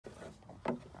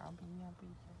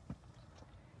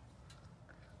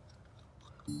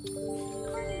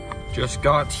Just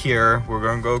got here. We're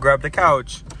gonna go grab the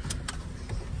couch.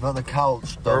 Not the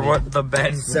couch, Or dummy. what? The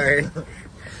bed, sorry.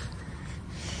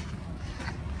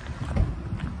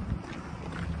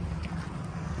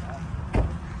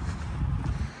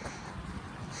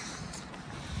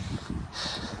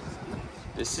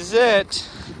 This is it.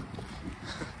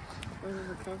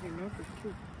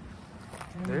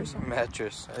 There's a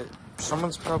mattress.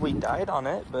 Someone's probably died on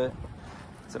it, but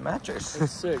it's a mattress.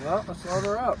 It's sick. Well, let's load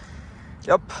her up.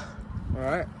 Yep. All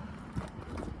right.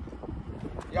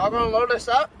 Y'all gonna load this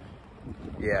up?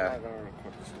 Yeah.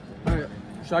 All right.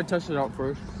 Should I test it out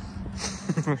first?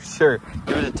 Sure.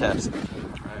 Give it a test.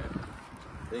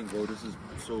 Dang, bro, this is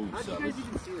so How do you guys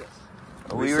even see this?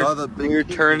 We were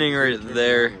turning right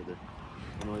there.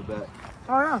 On the way back.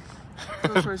 Oh yeah.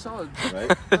 Feels pretty solid. Right?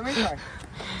 Let me try.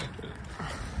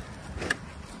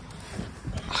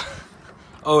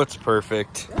 Oh, it's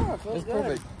perfect. Yeah, it feels good.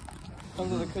 Perfect.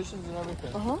 Comes with the cushions and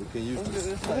everything. You can use this.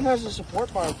 It even has a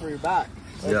support bar for your back.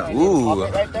 Yeah. Ooh. Pop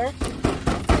it right there.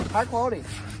 High quality.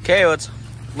 Okay, let's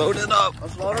load it up.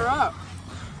 Let's load her up.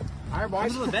 All right,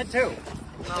 boys. Comes with a bed too.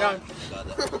 Yeah.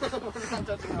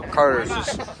 Carter's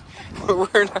just.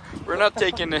 We're not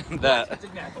taking in that.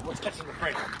 What's catching the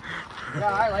break?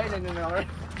 Yeah, I laid in there already.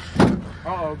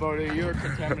 Uh-oh, buddy, you're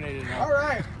contaminated now. All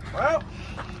right. Well.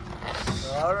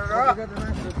 Load her up.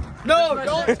 No,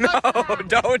 don't touch No, that.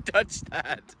 don't touch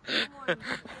that.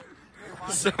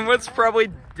 Someone's probably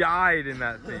died in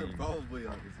that thing. Probably,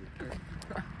 obviously.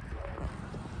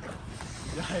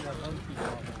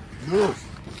 No.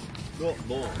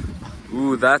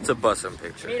 Ooh, that's a bussin'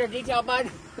 picture. Need a detail, bud?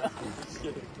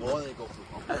 No, they go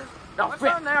No, what's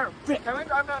down there? Can we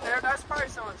drive down there? That's probably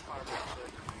so much fun.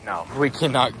 No, we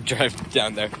cannot drive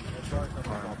down there.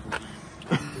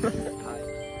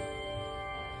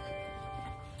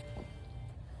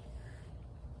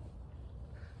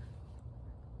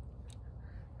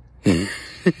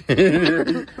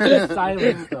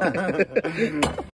 Silence though.